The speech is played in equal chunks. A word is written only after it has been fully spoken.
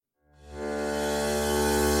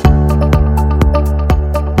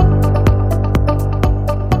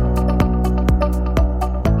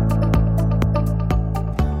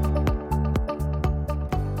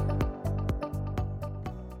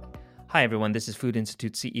Hi, everyone. This is Food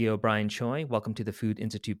Institute CEO Brian Choi. Welcome to the Food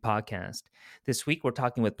Institute podcast. This week, we're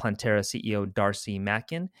talking with Plantera CEO Darcy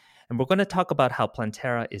Mackin, and we're going to talk about how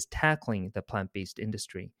Plantera is tackling the plant-based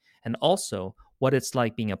industry, and also what it's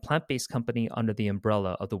like being a plant-based company under the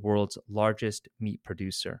umbrella of the world's largest meat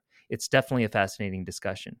producer. It's definitely a fascinating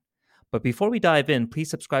discussion. But before we dive in,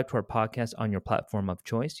 please subscribe to our podcast on your platform of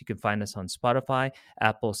choice. You can find us on Spotify,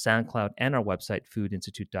 Apple, SoundCloud, and our website,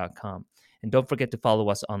 foodinstitute.com. And don't forget to follow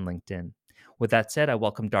us on LinkedIn. With that said, I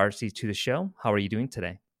welcome Darcy to the show. How are you doing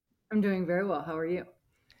today? I'm doing very well. How are you?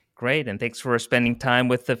 Great. And thanks for spending time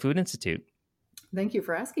with the Food Institute. Thank you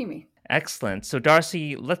for asking me. Excellent. So,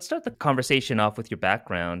 Darcy, let's start the conversation off with your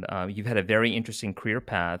background. You've had a very interesting career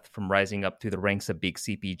path from rising up through the ranks of big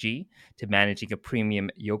CPG to managing a premium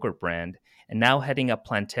yogurt brand, and now heading up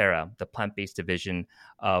Plantera, the plant-based division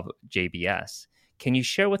of JBS. Can you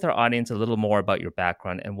share with our audience a little more about your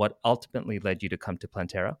background and what ultimately led you to come to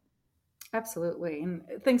Plantera? Absolutely. And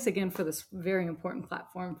thanks again for this very important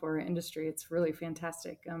platform for our industry. It's really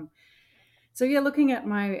fantastic. Looking at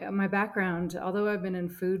my background, although I've been in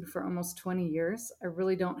food for almost 20 years, I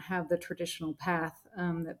really don't have the traditional path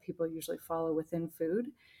that people usually follow within food.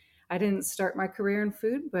 I didn't start my career in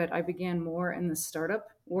food, but I began more in the startup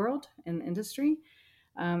world and industry.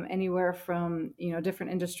 Anywhere from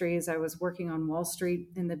different industries. I was working on Wall Street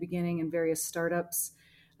in the beginning in various startups,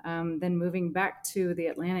 then moving back to the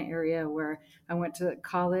Atlanta area where I went to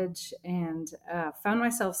college and found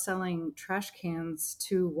myself selling trash cans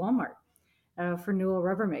to Walmart for Newell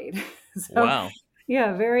Rubbermaid. Wow.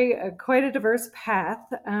 Yeah, very quite a diverse path.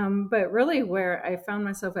 But really, where I found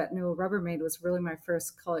myself at Newell Rubbermaid was really my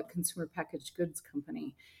first, call it, consumer packaged goods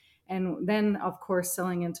company. And then, of course,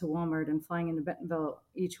 selling into Walmart and flying into Bentonville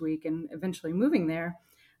each week and eventually moving there,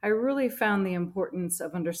 I really found the importance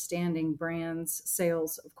of understanding brands,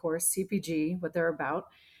 sales, of course, CPG, what they're about,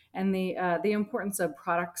 and the importance of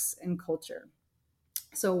products and culture.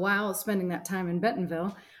 So while spending that time in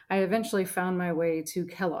Bentonville, I eventually found my way to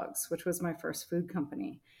Kellogg's, which was my first food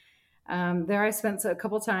company. There I spent a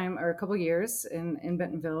couple years in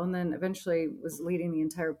Bentonville, and then eventually was leading the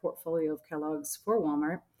entire portfolio of Kellogg's for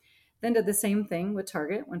Walmart. Then did the same thing with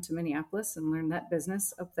Target, went to Minneapolis and learned that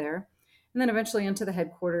business up there. And then eventually into the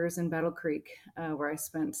headquarters in Battle Creek, where I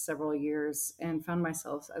spent several years and found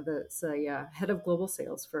myself the head of global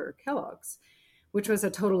sales for Kellogg's, which was a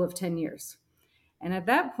total of 10 years. And at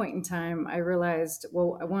that point in time, I realized,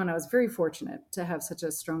 well, one, I was very fortunate to have such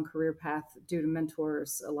a strong career path due to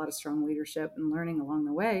mentors, a lot of strong leadership and learning along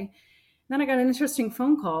the way. And then I got an interesting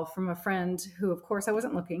phone call from a friend who, of course, I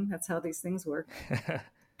wasn't looking. That's how these things work.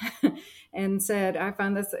 And said, I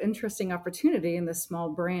found this interesting opportunity in this small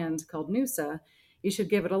brand called Noosa. You should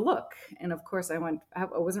give it a look. And of course, I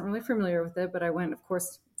wasn't really familiar with it, but I went, of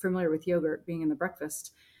course, familiar with yogurt being in the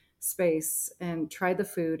breakfast space and tried the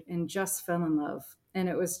food and just fell in love. And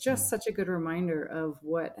it was just such a good reminder of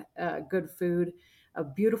what good food, a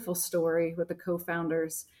beautiful story with the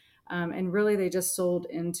co-founders. And really, they just sold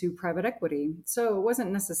into private equity. So it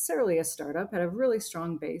wasn't necessarily a startup, had a really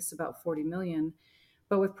strong base, about 40 million.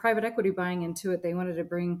 But with private equity buying into it, they wanted to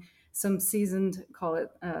bring some seasoned, call it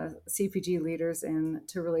CPG leaders in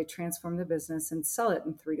to really transform the business and sell it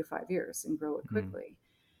in 3 to 5 years and grow it quickly.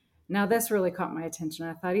 Now, this really caught my attention.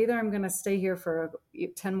 I thought either I'm going to stay here for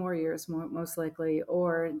 10 more years, most likely,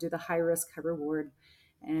 or do the high risk, high reward.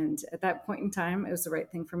 And at that point in time, it was the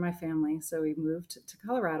right thing for my family. So we moved to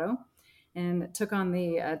Colorado and took on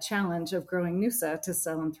the challenge of growing Noosa to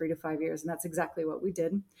sell in 3 to 5 years. And that's exactly what we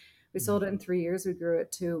did. We sold it in 3 years. We grew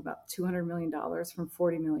it to about $200 million from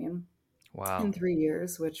 $40 million in 3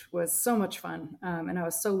 years, which was so much fun. And I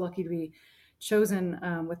was so lucky to be chosen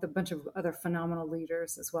with a bunch of other phenomenal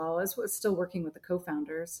leaders, as well as was still working with the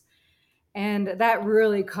co-founders. And that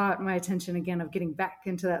really caught my attention again of getting back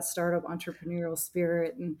into that startup entrepreneurial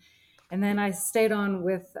spirit. And then I stayed on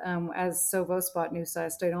with, as Sovos bought Noosa, I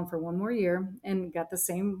stayed on for one more year and got the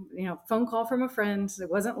same, phone call from a friend that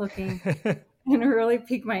wasn't looking. And it really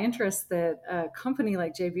piqued my interest that a company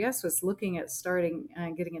like JBS was looking at starting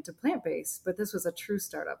and getting into plant-based, but this was a true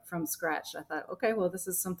startup from scratch. I thought, okay, well, this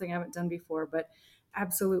is something I haven't done before, but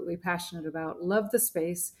absolutely passionate about. Love the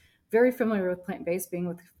space, very familiar with plant-based, being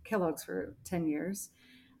with Kellogg's for 10 years,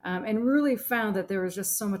 and really found that there was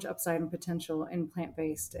just so much upside and potential in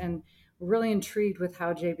plant-based, and really intrigued with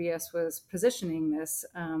how JBS was positioning this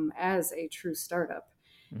as a true startup.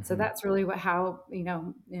 So that's really how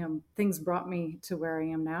things brought me to where I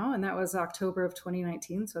am now. And that was October of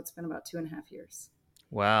 2019. So it's been about 2.5 years.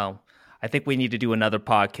 Wow. I think we need to do another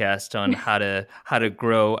podcast on how to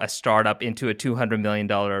grow a startup into a $200 million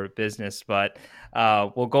business. But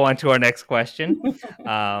we'll go on to our next question.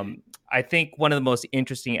 I think one of the most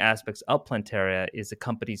interesting aspects of Plantaria is the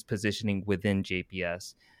company's positioning within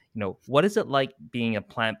JBS. What is it like being a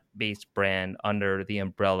plant-based brand under the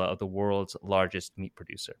umbrella of the world's largest meat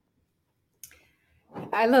producer?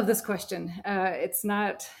 I love this question. It's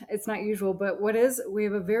not usual, but what is we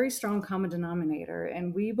have a very strong common denominator,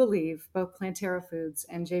 and we believe both Planterra Foods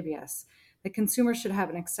and JBS that consumers should have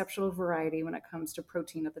an exceptional variety when it comes to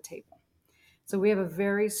protein at the table. So we have a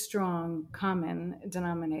very strong common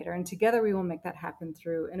denominator, and together we will make that happen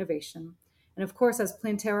through innovation. And of course, as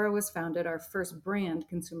Planterra was founded, our first brand,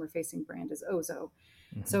 consumer-facing brand, is Ozo.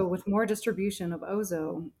 Hmm. So with more distribution of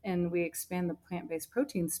Ozo, and we expand the plant-based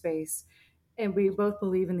protein space, and we both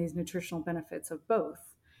believe in these nutritional benefits of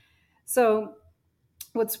both. So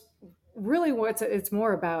what's really what it's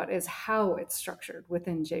more about is how it's structured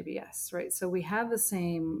within JBS, right? So we have the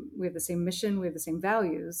same mission, we have the same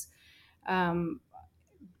values, um,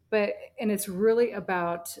 but and it's really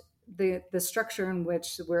about the structure in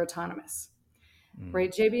which we're autonomous, Mm.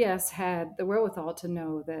 right? JBS had the wherewithal to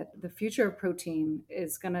know that the future of protein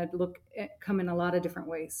is going to come in a lot of different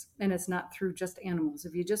ways, and it's not through just animals.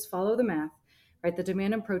 If you just follow the math, right, the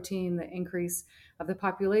demand in protein, the increase of the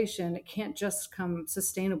population, it can't just come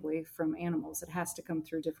sustainably from animals. It has to come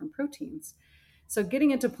through different proteins. So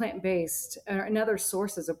getting into plant-based and other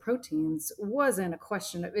sources of proteins wasn't a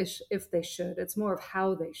question of if they should. It's more of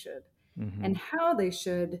how they should. Hmm. And how they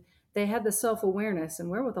should, they had the self-awareness and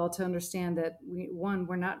wherewithal to understand that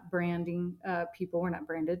we're not branding people, we're not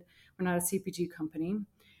branded, we're not a CPG company.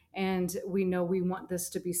 And we know we want this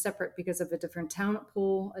to be separate because of a different talent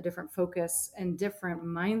pool, a different focus, and different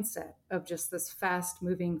mindset of just this fast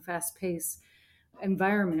moving, fast paced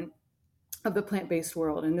environment of the plant-based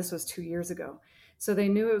world, and this was 2 years ago. So they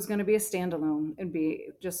knew it was going to be a standalone and be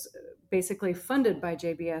just basically funded by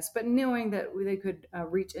JBS, but knowing that they could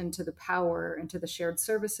reach into the power, into the shared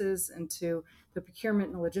services, into the procurement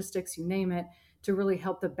and the logistics, you name it, to really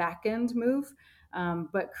help the back end move,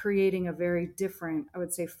 but creating a very different, I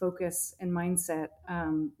would say, focus and mindset,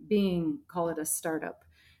 being, call it a startup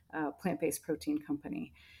plant-based protein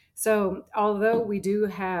company. So although we do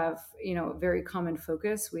have, a very common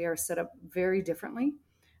focus, we are set up very differently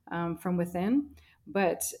from within.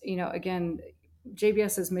 But again,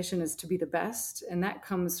 JBS's mission is to be the best, and that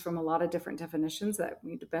comes from a lot of different definitions. That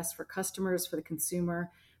we need the best for customers, for the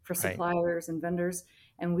consumer, for Right. suppliers and vendors,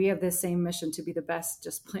 and we have this same mission to be the best,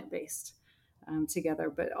 just plant-based together,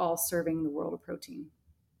 but all serving the world of protein.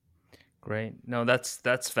 Great. No,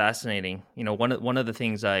 that's fascinating. One of the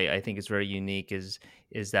things I think is very unique is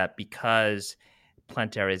that because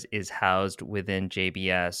Plantair is housed within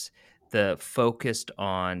JBS, the focused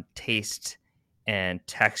on taste and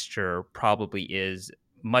texture probably is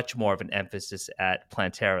much more of an emphasis at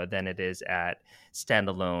Plantera than it is at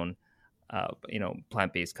standalone,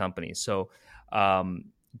 plant-based companies. So,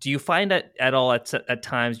 do you find that at all at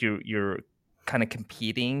times you're kind of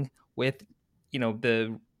competing with,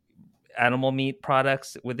 the animal meat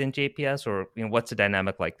products within JPS, or what's the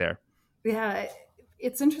dynamic like there? Yeah,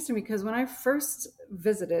 it's interesting because when I first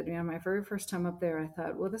visited, my very first time up there, I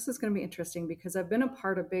thought, well, this is going to be interesting because I've been a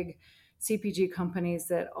part of big CPG companies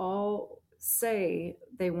that all say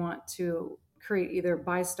they want to create either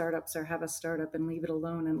buy startups or have a startup and leave it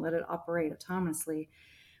alone and let it operate autonomously,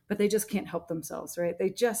 but they just can't help themselves, right?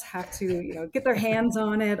 They just have to, get their hands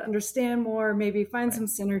on it, understand more, maybe find Right. some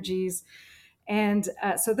synergies. And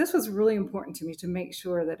so this was really important to me to make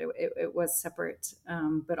sure that it was separate,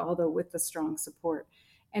 but although with the strong support.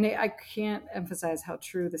 And I can't emphasize how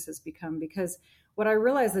true this has become because what I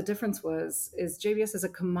realized the difference is JBS is a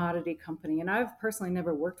commodity company, and I've personally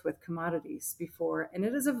never worked with commodities before, and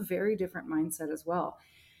it is a very different mindset as well,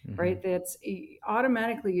 Hmm. right? That's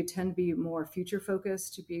automatically you tend to be more future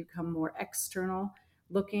focused, to become more external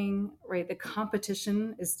looking, right? The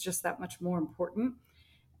competition is just that much more important,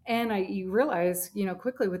 and you realize,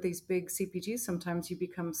 quickly with these big CPGs, sometimes you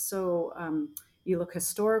become so you look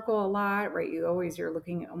historical a lot, right? You're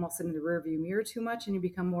looking almost in the rearview mirror too much, and you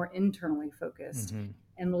become more internally focused Hmm.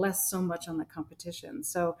 and less so much on the competition.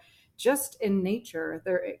 So, just in nature,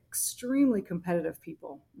 they're extremely competitive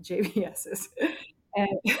people. JBS is,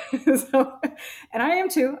 and so, and I am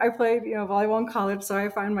too. I played, volleyball in college, so I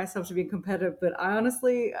find myself to be competitive. But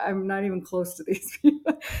honestly, I'm not even close to these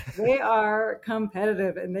people. They are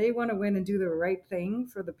competitive, and they want to win and do the right thing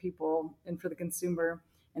for the people and for the consumer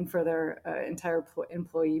and for their entire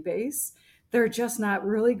employee base. They're just not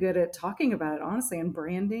really good at talking about it, honestly, and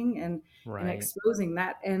branding and Right. exposing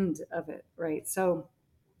that end of it, right? So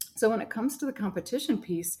when it comes to the competition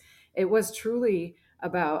piece, it was truly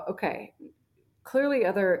about, okay, clearly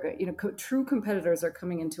other true competitors are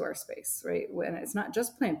coming into our space, right? And it's not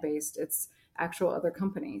just plant-based, it's actual other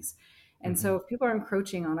companies. And Hmm. so if people are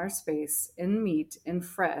encroaching on our space in meat and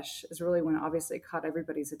fresh is really when obviously it caught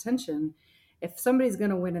everybody's attention. If somebody's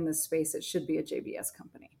going to win in this space, it should be a JBS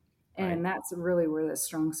company. Right. And that's really where the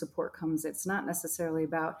strong support comes. It's not necessarily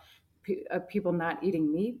about people not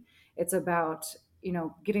eating meat. It's about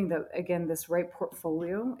getting the again this right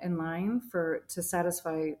portfolio in line for to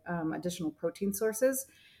satisfy additional protein sources,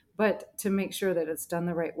 but to make sure that it's done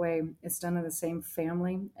the right way. It's done in the same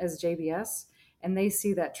family as JBS, and they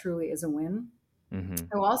see that truly as a win. Hmm.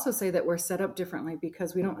 I will also say that we're set up differently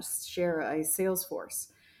because we don't share a sales force,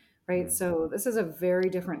 right? So this is a very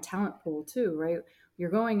different talent pool too, right?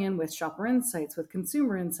 You're going in with shopper insights, with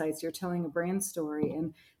consumer insights, you're telling a brand story,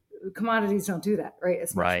 and commodities don't do that, right?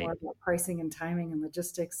 It's much more Right. about pricing and timing and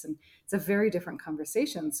logistics, and it's a very different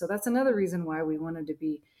conversation. So that's another reason why we wanted to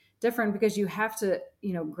be different, because you have to,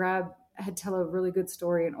 tell a really good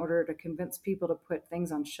story in order to convince people to put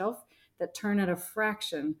things on shelf that turn at a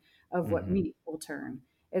fraction of what Hmm. meat will turn.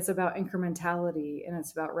 It's about incrementality, and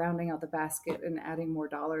it's about rounding out the basket and adding more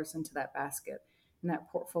dollars into that basket and that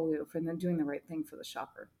portfolio for then doing the right thing for the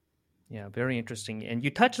shopper. Yeah, very interesting. And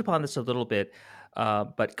you touched upon this a little bit,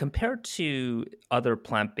 but compared to other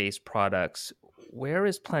plant-based products, where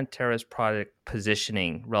is Planterra's product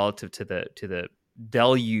positioning relative to the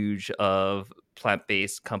deluge of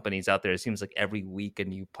plant-based companies out there? It seems like every week a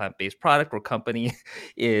new plant-based product or company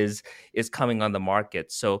is is coming on the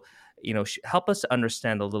market. So, help us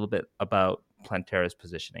understand a little bit about Planterra's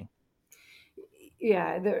positioning.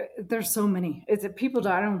 Yeah, there's so many. It's that people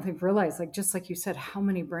I don't think realize, like just like you said, how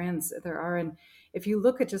many brands there are. And if you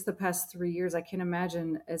look at just the past 3 years, I can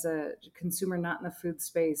imagine as a consumer not in the food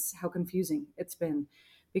space how confusing it's been,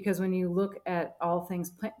 because when you look at all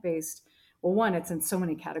things plant based, well, one, it's in so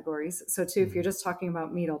many categories. So two, if you're Hmm. just talking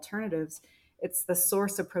about meat alternatives, it's the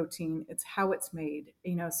source of protein, it's how it's made.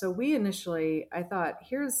 So we initially, I thought,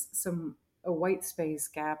 here's some a white space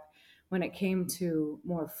gap when it came to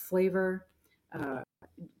more flavor, uh,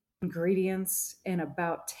 ingredients, and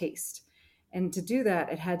about taste. And to do that,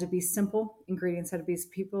 it had to be simple. Ingredients had to be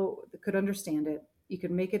people that could understand it. You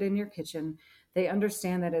could make it in your kitchen. They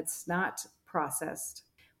understand that it's not processed.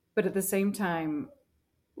 But at the same time,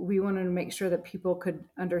 we wanted to make sure that people could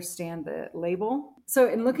understand the label. So,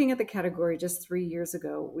 in looking at the category just 3 years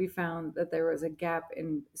ago, we found that there was a gap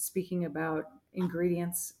in speaking about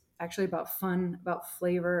ingredients, actually about fun, about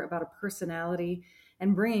flavor, about a personality,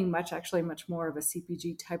 and bringing much more of a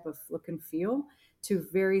CPG type of look and feel to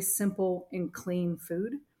very simple and clean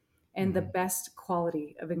food and the Hmm. best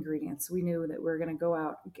quality of ingredients. We knew that we were going to go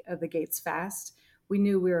out of the gates fast. We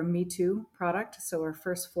knew we were a Me Too product, so our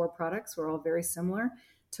first four products were all very similar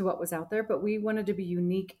to what was out there, but we wanted to be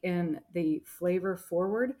unique in the flavor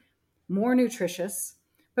forward, more nutritious.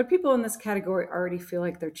 But people in this category already feel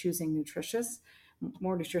like they're choosing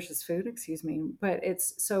more nutritious food, excuse me. But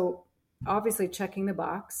it's so obviously checking the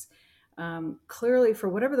box. Clearly, for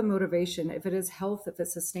whatever the motivation, if it is health, if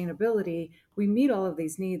it's sustainability, we meet all of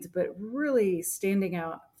these needs, but really standing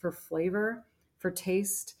out for flavor, for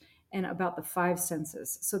taste, and about the five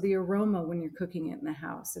senses. So the aroma when you're cooking it in the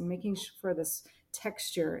house and making sure for this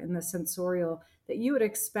texture and the sensorial that you would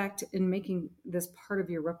expect in making this part of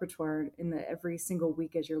your repertoire in the every single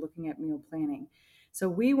week as you're looking at meal planning. So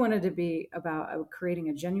we wanted to be about creating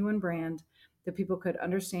a genuine brand that people could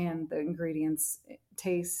understand the ingredients,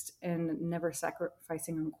 taste, and never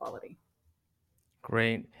sacrificing on quality.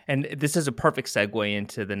 Great. And this is a perfect segue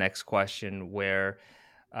into the next question where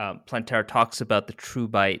Plantera talks about the True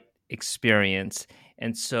Bite experience.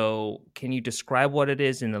 And so, can you describe what it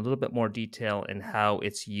is in a little bit more detail and how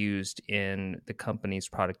it's used in the company's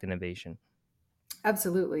product innovation?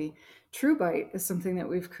 Absolutely. True Bite is something that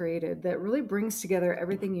we've created that really brings together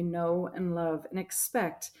everything you know and love and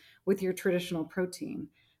expect with your traditional protein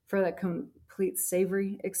for that complete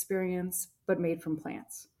savory experience, but made from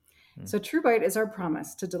plants. Mm. So, True Bite is our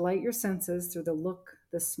promise to delight your senses through the look,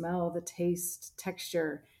 the smell, the taste,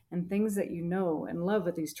 texture, and things that you know and love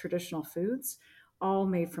with these traditional foods, all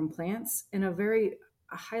made from plants in a very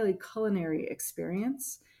highly culinary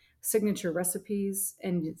experience, signature recipes,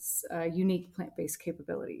 and its unique plant based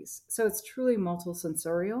capabilities. So, it's truly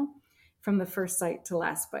multisensorial from the first sight to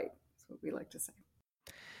last bite. That's what we like to say.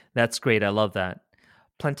 That's great. I love that.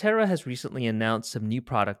 Plantera has recently announced some new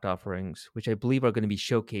product offerings, which I believe are going to be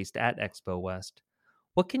showcased at Expo West.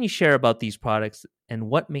 What can you share about these products and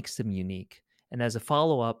what makes them unique? And as a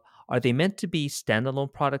follow up, are they meant to be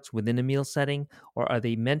standalone products within a meal setting, or are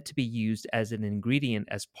they meant to be used as an ingredient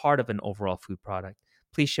as part of an overall food product?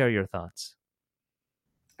 Please share your thoughts.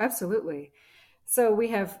 Absolutely. So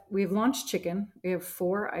we've launched chicken. We have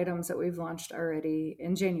 4 items that we've launched already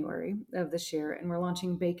in January of this year, and we're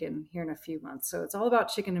launching bacon here in a few months. So it's all about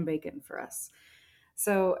chicken and bacon for us.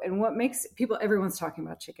 So, and what makes people, everyone's talking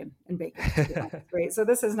about chicken and bacon, to be honest, right? So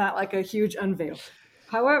this is not like a huge unveil.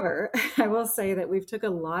 However, I will say that we've took a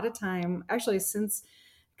lot of time, actually since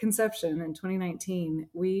conception in 2019,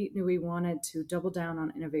 we knew we wanted to double down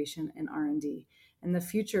on innovation and R&D. And the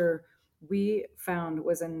future we found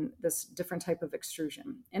was in this different type of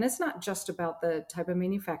extrusion. And it's not just about the type of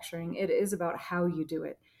manufacturing, it is about how you do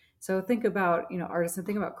it. So think about, artists, and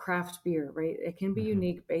think about craft beer, right? It can be Hmm.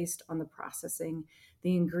 unique based on the processing,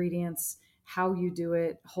 the ingredients, how you do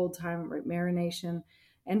it, hold time, right, marination,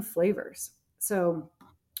 and flavors. So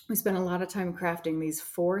we spent a lot of time crafting these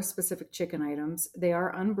 4 specific chicken items. They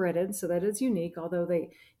are unbreaded, so that is unique, although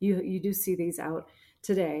you do see these out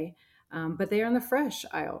today. But they are in the fresh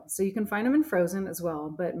aisle. So you can find them in frozen as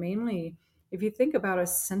well. But mainly, if you think about a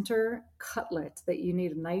center cutlet that you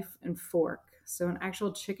need a knife and fork, so an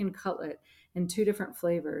actual chicken cutlet in 2 different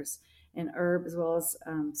flavors, and herb as well as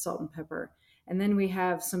salt and pepper. And then we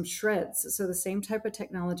have some shreds. So the same type of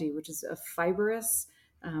technology, which is a fibrous,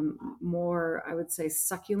 more, I would say,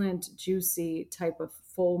 succulent, juicy type of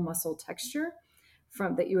full muscle texture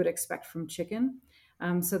from that you would expect from chicken.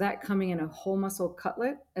 So that coming in a whole muscle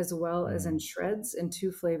cutlet as well as in Mm. shreds in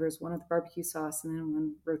 2 flavors, one with barbecue sauce and then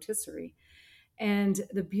one rotisserie. And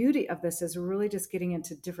the beauty of this is really just getting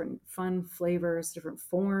into different fun flavors, different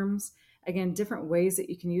forms. Again, different ways that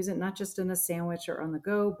you can use it, not just in a sandwich or on the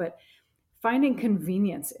go, but finding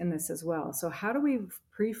convenience in this as well. So how do we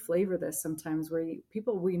pre-flavor this sometimes where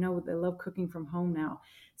people we know they love cooking from home now.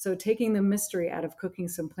 So taking the mystery out of cooking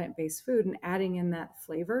some plant-based food and adding in that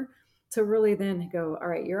flavor to really then go, all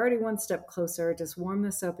right, you're already one step closer. Just warm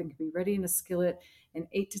this up and can be ready in a skillet in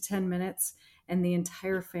 8 to 10 minutes, and the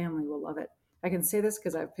entire family will love it. I can say this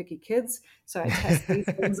because I have picky kids, so I test these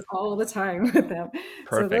things all the time with them.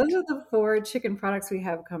 So those Perfect. are the 4 chicken products we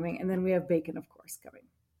have coming, and then we have bacon, of course, coming.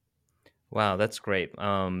 Wow, that's great.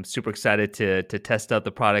 Super excited to test out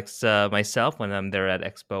the products myself when I'm there at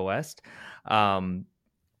Expo West. Um,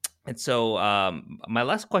 and so my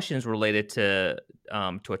last question is related to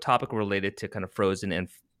a topic related to kind of frozen and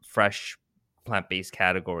fresh plant-based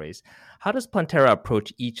categories. How does Plantera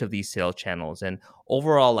approach each of these sales channels, and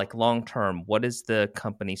overall, like long term, what is the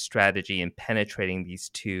company's strategy in penetrating these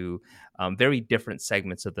two very different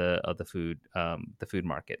segments of the food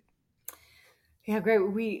market? Yeah, great.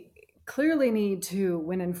 We clearly need to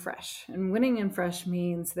win in fresh. And winning in fresh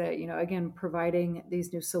means that, again, providing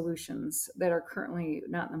these new solutions that are currently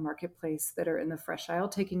not in the marketplace, that are in the fresh aisle,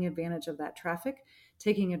 taking advantage of that traffic,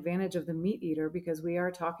 taking advantage of the meat eater, because we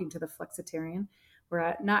are talking to the flexitarian.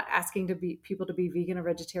 Not asking to be people to be vegan or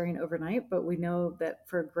vegetarian overnight, but we know that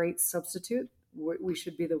for a great substitute, we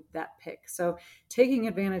should be that pick. So taking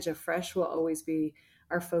advantage of fresh will always be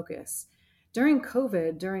our focus. During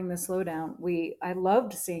COVID, during the slowdown, I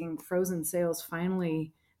loved seeing frozen sales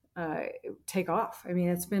finally uh, take off. I mean,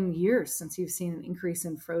 it's been years since you've seen an increase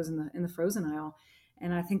in frozen in the frozen aisle,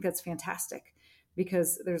 and I think that's fantastic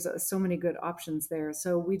because there's so many good options there.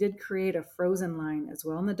 So we did create a frozen line as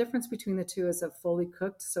well, and the difference between the two is a fully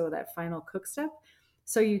cooked, so that final cook step.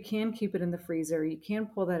 So you can keep it in the freezer. You can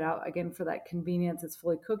pull that out again for that convenience. It's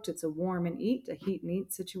fully cooked. It's a warm and eat, a heat and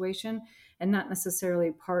eat situation, and not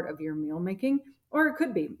necessarily part of your meal making. Or it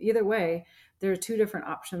could be. Either way, there are 2 different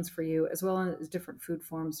options for you, as well as different food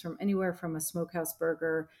forms from anywhere from a smokehouse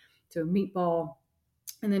burger to a meatball.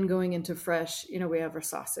 And then going into fresh, we have our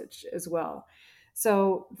sausage as well.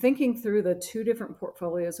 So thinking through the 2 different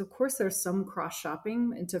portfolios, of course, there's some cross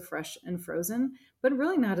shopping into fresh and frozen, but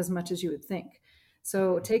really not as much as you would think.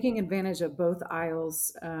 So taking advantage of both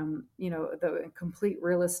aisles, the complete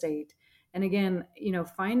real estate. And again,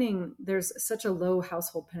 finding there's such a low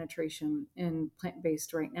household penetration in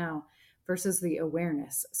plant-based right now versus the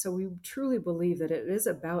awareness. So we truly believe that it is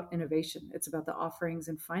about innovation. It's about the offerings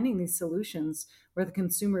and finding these solutions where the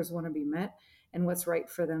consumers want to be met and what's right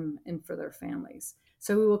for them and for their families.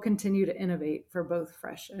 So we will continue to innovate for both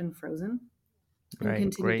fresh and frozen and Right,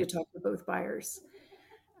 continue to great. talk to both buyers.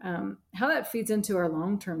 How that feeds into our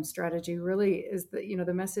long-term strategy really is that,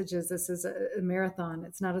 the message is this is a marathon,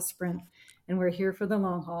 it's not a sprint, and we're here for the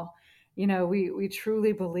long haul. We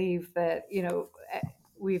truly believe that,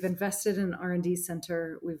 we've invested in an R&D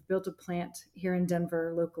center. We've built a plant here in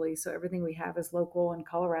Denver locally, so everything we have is local in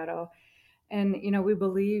Colorado. And we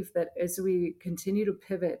believe that as we continue to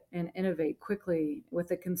pivot and innovate quickly with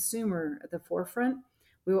the consumer at the forefront,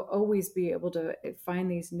 we will always be able to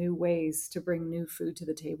find these new ways to bring new food to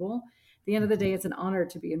the table the end of the day, it's an honor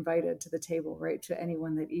to be invited to the table, right, to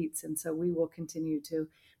anyone that eats. And so we will continue to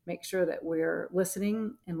make sure that we're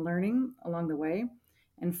listening and learning along the way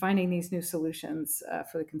and finding these new solutions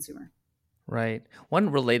for the consumer. Right. One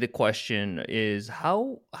related question is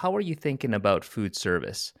how are you thinking about food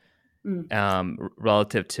service Mm.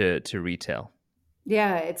 relative to retail?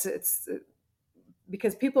 Yeah, it's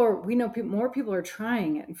because we know more people are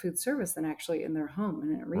trying it in food service than actually in their home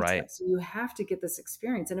and in retail. Right. So you have to get this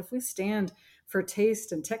experience. And if we stand for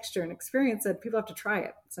taste and texture and experience, that people have to try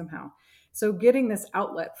it somehow. So getting this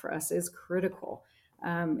outlet for us is critical.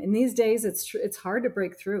 In these days, it's hard to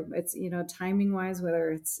break through. It's, timing wise, whether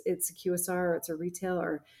it's a QSR or it's a retail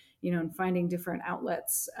or, and finding different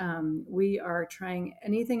outlets. We are trying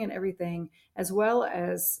anything and everything, as well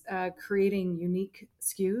as creating unique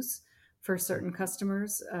SKUs for certain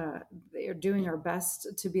customers. They are doing our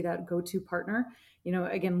best to be that go-to partner.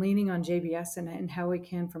 Again, leaning on JBS and how we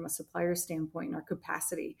can from a supplier standpoint and our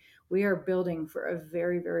capacity. We are building for a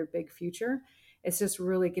very, very big future. It's just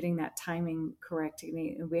really getting that timing correct.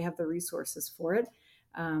 And we have the resources for it.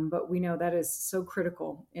 But we know that is so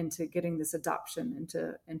critical into getting this adoption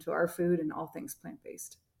into our food and all things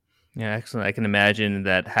plant-based. Yeah, excellent. I can imagine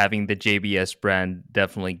that having the JBS brand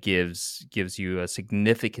definitely gives you a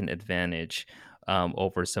significant advantage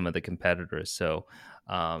over some of the competitors. So,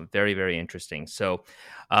 very very interesting. So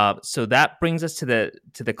that brings us to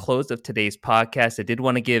the close of today's podcast. I did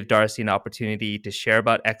want to give Darcy an opportunity to share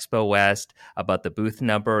about Expo West, about the booth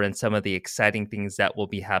number, and some of the exciting things that will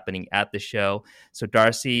be happening at the show. So,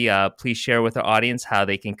 Darcy, please share with our audience how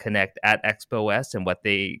they can connect at Expo West and what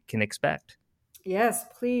they can expect. Yes,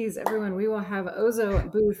 please, everyone. We will have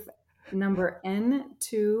Ozo booth number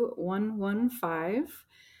N2115.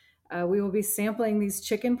 We will be sampling these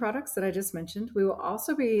chicken products that I just mentioned. We will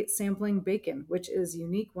also be sampling bacon, which is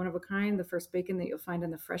unique, one of a kind, the first bacon that you'll find in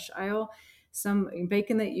the fresh aisle. Some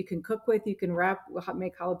bacon that you can cook with, you can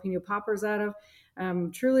make jalapeno poppers out of.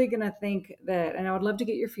 I'm truly going to think that, and I would love to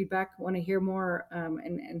get your feedback, want to hear more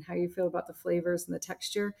and how you feel about the flavors and the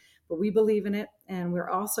texture, but we believe in it. And we're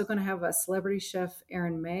also going to have a celebrity chef,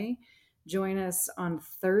 Erin May, join us on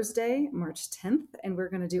Thursday, March 10th, and we're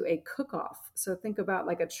going to do a cook-off. So think about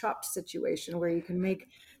like a chopped situation where you can make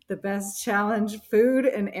the best challenge food,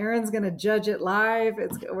 and Erin's going to judge it live.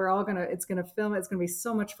 It's going to film it. It's going to be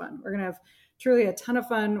so much fun. We're going to have truly a ton of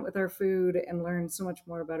fun with our food and learn so much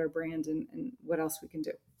more about our brand and what else we can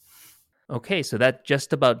do. Okay, so that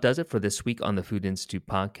just about does it for this week on the Food Institute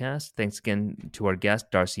podcast. Thanks again to our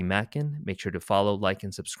guest, Darcy Mackin. Make sure to follow, like,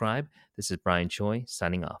 and subscribe. This is Brian Choi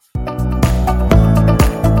signing off.